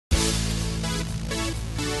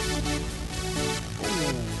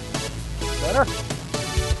there.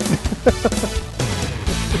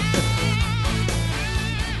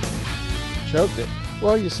 Choked it.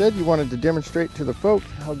 Well, you said you wanted to demonstrate to the folks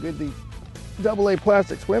how good the AA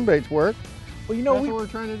plastic swim baits work. Well, you know, That's what we're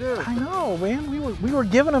trying to do. I know, man. We were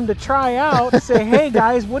giving them to try out to say, hey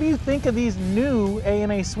guys, what do you think of these new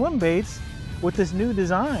A&A swim baits with this new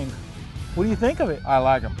design? What do you think of it? I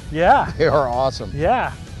like them. Yeah. They are awesome.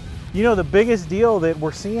 Yeah. You know, the biggest deal that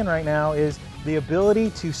we're seeing right now is the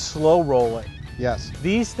ability to slow roll it. Yes.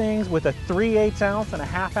 These things with a 3/8 ounce and a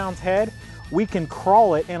 1/2 ounce head, we can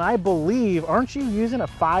crawl it. And I believe, aren't you using a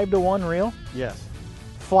 5-to-1 reel? Yes.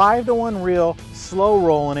 5-to-1 reel, slow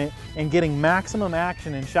rolling it and getting maximum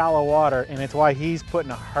action in shallow water. And it's why he's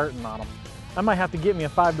putting a hurting on them. I might have to get me a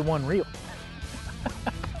 5-to-1 reel.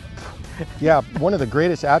 Yeah, one of the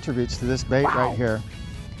greatest attributes to this bait right here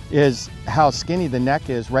is how skinny the neck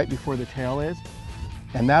is right before the tail is.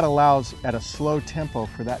 And that allows at a slow tempo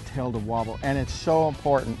for that tail to wobble. And it's so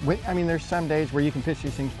important. I mean, there's some days where you can fish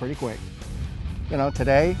these things pretty quick. You know,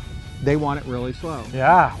 today, they want it really slow.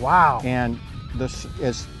 Yeah, wow. And this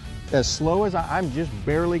is as slow as I'm just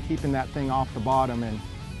barely keeping that thing off the bottom in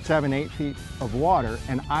 7-8 feet of water.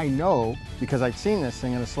 And I know, because I've seen this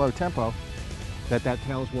thing in a slow tempo, that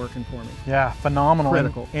tail's working for me. Yeah, phenomenal.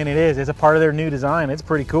 Critical. And it is. It's a part of their new design. It's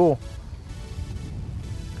pretty cool.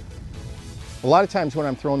 A lot of times when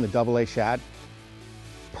I'm throwing the AA shad,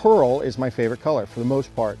 pearl is my favorite color for the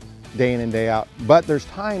most part, day in and day out. But there's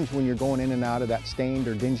times when you're going in and out of that stained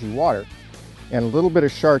or dingy water, and a little bit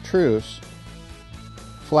of chartreuse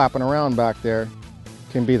flapping around back there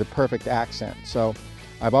can be the perfect accent. So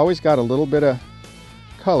I've always got a little bit of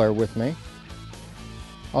color with me.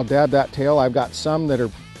 I'll dab that tail. I've got some that are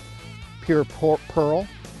pure pearl,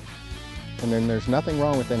 and then there's nothing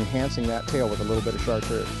wrong with enhancing that tail with a little bit of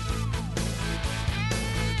chartreuse.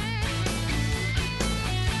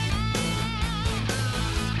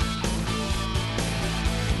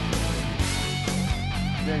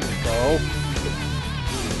 There you go.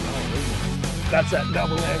 That's that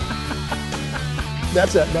AA.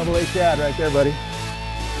 That's that AA shad right there, buddy.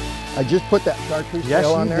 I just put that chartreuse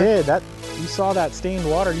tail on there. Yes, you did. You saw that stained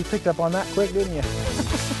water. You picked up on that quick, didn't you?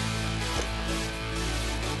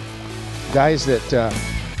 Guys that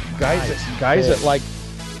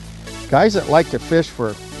like to fish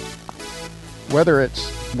for whether it's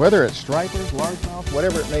stripers, largemouth,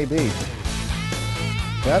 whatever it may be.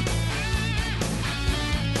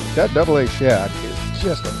 That AA shad is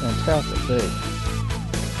just a fantastic bait.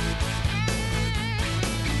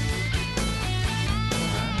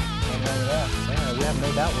 We have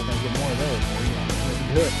no doubt we're going to get more of those.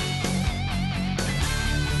 Let's do it.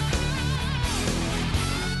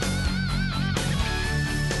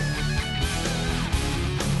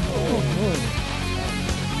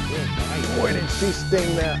 Boy, did she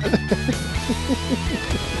sting that.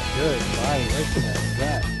 Good bite right to that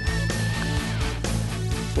gut.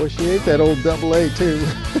 Boy, she ate that old AA too.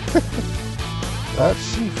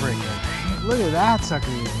 She freaking, look at that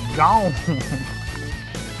sucker, he's gone.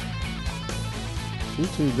 She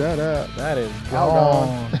chewed that up. That is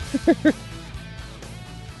gone.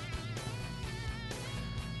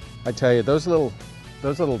 I tell you, those little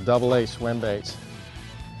AA swim baits,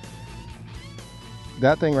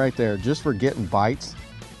 that thing right there, just for getting bites.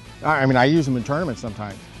 I mean, I use them in tournaments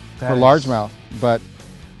sometimes for largemouth, but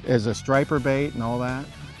as a striper bait and all that,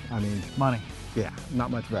 I mean, money. Yeah,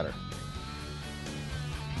 not much better.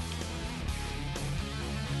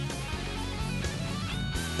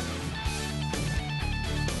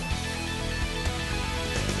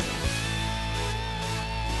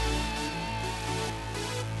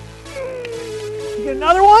 You get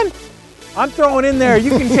another one? I'm throwing in there.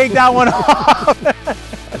 You can take that one off.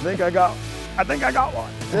 I think I got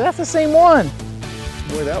one. That's the same one.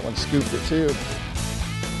 Boy, that one scooped it too.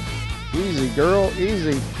 Easy, girl,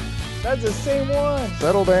 easy. That's the same one.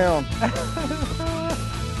 Settle down.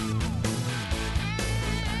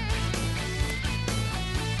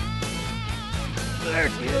 There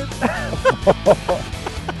she is.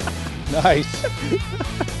 Nice.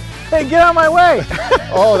 Hey, get out of my way.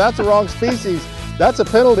 Oh, that's the wrong species. That's a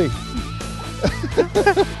penalty.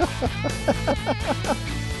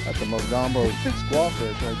 That's a Mogambo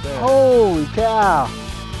squawfish right there. Holy cow.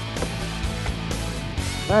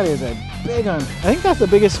 That is a big one. I think that's the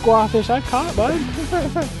biggest squawfish I've caught, bud.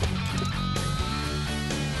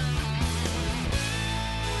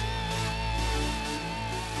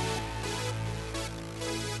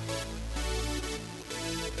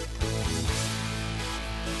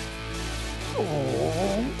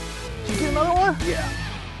 Oh. Did you get another one? Yeah.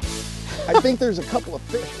 I think there's a couple of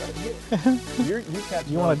fish right here. You catch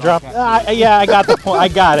You want to drop? Yeah, I got the point. I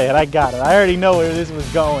got it. I already know where this was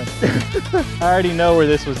going. I already know where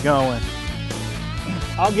this was going.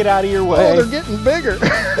 I'll get out of your way. Oh, they're getting bigger.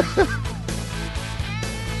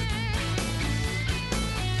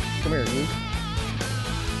 Come here, you.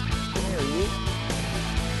 Come here, you.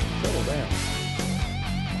 Settle down.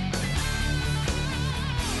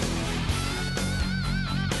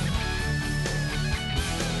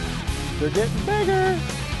 They're getting bigger.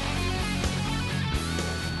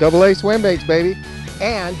 AA swim baits, baby.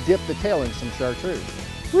 And dip the tail in some chartreuse.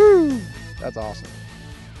 Woo! That's awesome.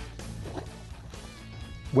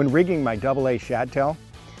 When rigging my AA shad tail,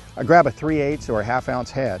 I grab a 3/8 or a 1/2 ounce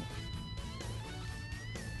head.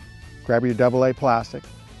 Grab your AA plastic.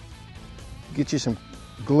 Get you some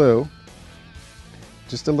glue,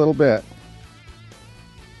 just a little bit.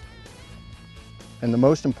 And the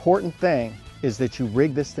most important thing is that you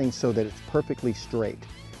rig this thing so that it's perfectly straight.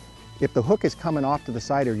 If the hook is coming off to the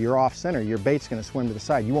side or you're off center, your bait's gonna swim to the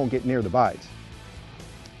side. You won't get near the bites.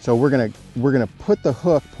 So we're gonna put the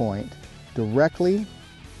hook point directly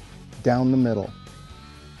down the middle,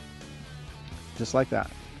 just like that.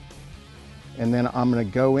 And then I'm gonna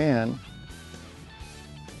go in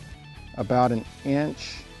about an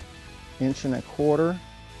inch, inch and a quarter.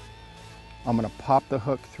 I'm gonna pop the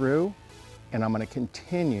hook through and I'm gonna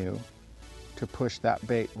continue to push that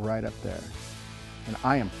bait right up there. And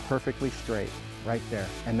I am perfectly straight right there.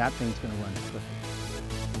 And that thing's gonna run perfect.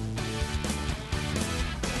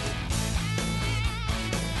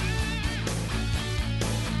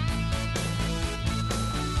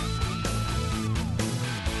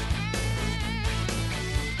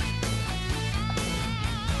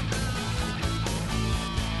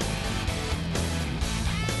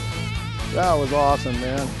 That was awesome,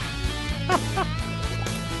 man.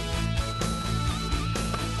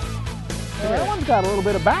 That one's got a little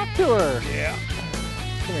bit of back to her. Yeah.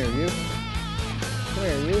 Come here, you. Come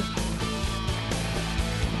here, you.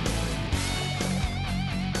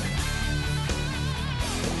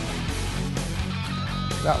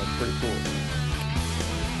 That was pretty cool.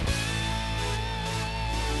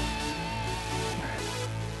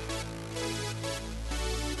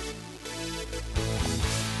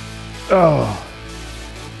 Oh,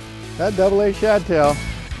 that AA shad tail.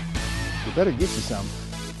 You better get you some.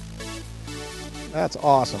 That's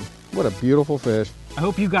awesome. What a beautiful fish. I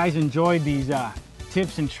hope you guys enjoyed these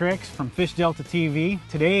tips and tricks from Fish Delta TV.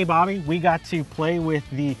 Today, Bobby, we got to play with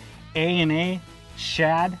the A&A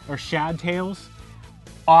shad or shad tails.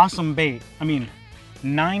 Awesome bait. I mean,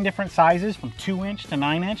 9 different sizes from 2-inch to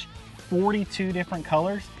 9-inch, 42 different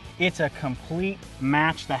colors. It's a complete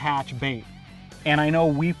match the hatch bait. And I know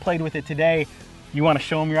we played with it today. You want to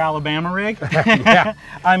show them your Alabama rig? Yeah.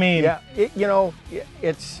 I mean, yeah.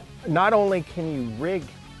 It's not only can you rig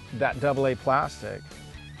that AA plastic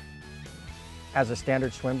as a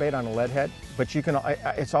standard swim bait on a lead head, but you can.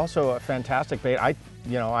 It's also a fantastic bait. I've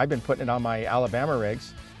been putting it on my Alabama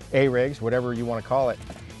rigs, A-rigs, whatever you want to call it.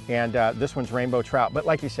 And this one's rainbow trout. But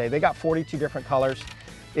like you say, they got 42 different colors.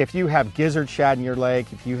 If you have gizzard shad in your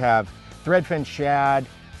lake, if you have threadfin shad,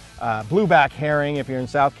 blueback herring, if you're in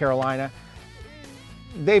South Carolina,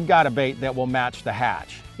 they've got a bait that will match the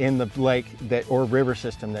hatch in the lake or river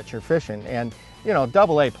system that you're fishing. And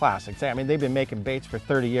AA plastics, I mean, they've been making baits for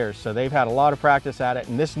 30 years, so they've had a lot of practice at it.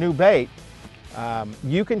 And this new bait,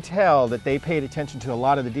 you can tell that they paid attention to a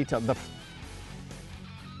lot of the detail.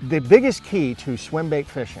 The biggest key to swim bait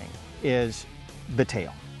fishing is the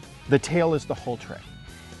tail. The tail is the whole trick.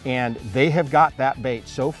 And they have got that bait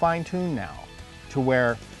so fine-tuned now to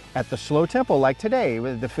where at the slow tempo, like today,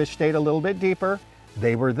 the fish stayed a little bit deeper.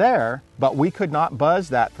 They were there, but we could not buzz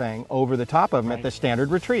that thing over the top of them at the standard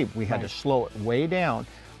retrieve. We had to slow it way down.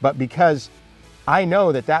 But because I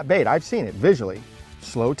know that bait, I've seen it visually,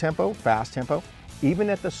 slow tempo, fast tempo, even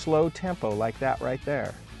at the slow tempo like that right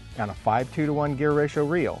there, on a 5:2-to-1 gear ratio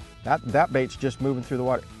reel, that bait's just moving through the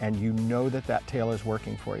water, and you know that tail is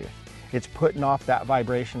working for you. It's putting off that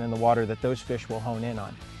vibration in the water that those fish will hone in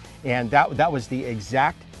on. And that was the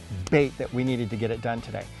exact bait that we needed to get it done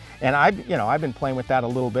today. And I've been playing with that a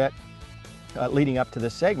little bit leading up to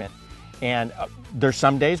this segment. And there's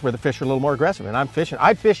some days where the fish are a little more aggressive, and I fish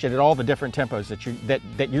it at all the different tempos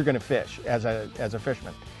that you're going to fish as a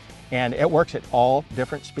fisherman. And it works at all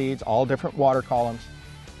different speeds, all different water columns,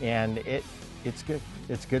 and it's good.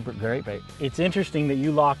 It's good, great bait. It's interesting that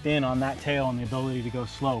you locked in on that tail and the ability to go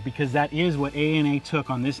slow, because that is what A&A took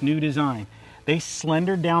on this new design. They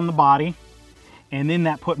slendered down the body, and then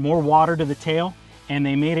that put more water to the tail, and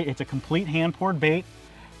they made it's a complete hand poured bait.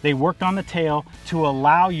 They worked on the tail to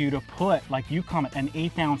allow you to put, like you comment, an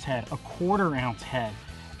 1/8 ounce head, a 1/4 ounce head,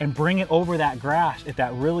 and bring it over that grass at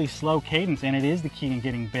that really slow cadence. And it is the key in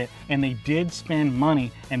getting bit. And they did spend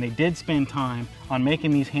money and they did spend time on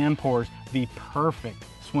making these hand pours the perfect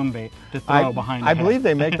swim bait to throw behind the head. I believe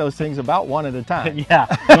they make those things about one at a time. Yeah,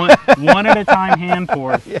 one at a time hand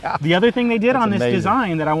pours. Yeah. The other thing they did on this amazing.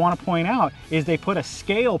 design that I want to point out is they put a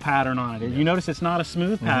scale pattern on it. You notice it's not a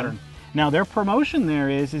smooth pattern. Now their promotion there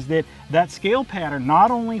is that scale pattern, not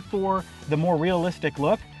only for the more realistic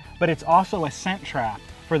look, but it's also a scent trap.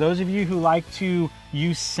 For those of you who like to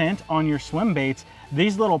use scent on your swim baits,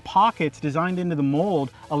 these little pockets designed into the mold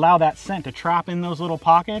allow that scent to trap in those little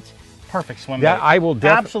pockets. Perfect swim bait. I will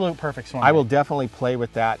absolute perfect swim bait. I will definitely play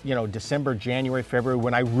with that, you know, December, January, February,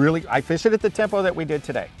 when I fish it at the tempo that we did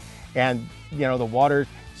today. And, you know, the water,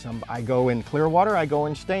 I go in clear water, I go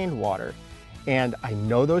in stained water. And I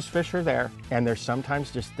know those fish are there, and there's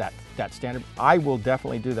sometimes just that standard. I will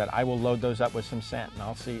definitely do that. I will load those up with some scent, and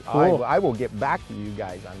I'll see. Cool. I will get back to you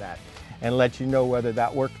guys on that and let you know whether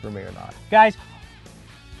that worked for me or not. Guys,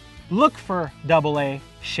 look for AA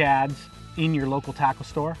shads in your local tackle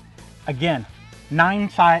store. Again,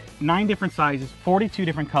 9 different sizes, 42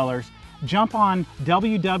 different colors. Jump on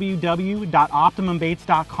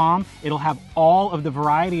www.optimumbaits.com. It'll have all of the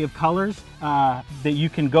variety of colors that you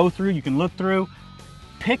can go through, you can look through.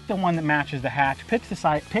 Pick the one that matches the hatch, pick the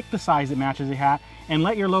size that matches the hat, and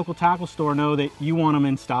let your local tackle store know that you want them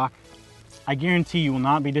in stock. I guarantee you will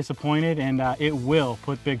not be disappointed, and it will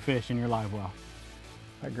put big fish in your live well.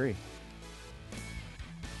 I agree.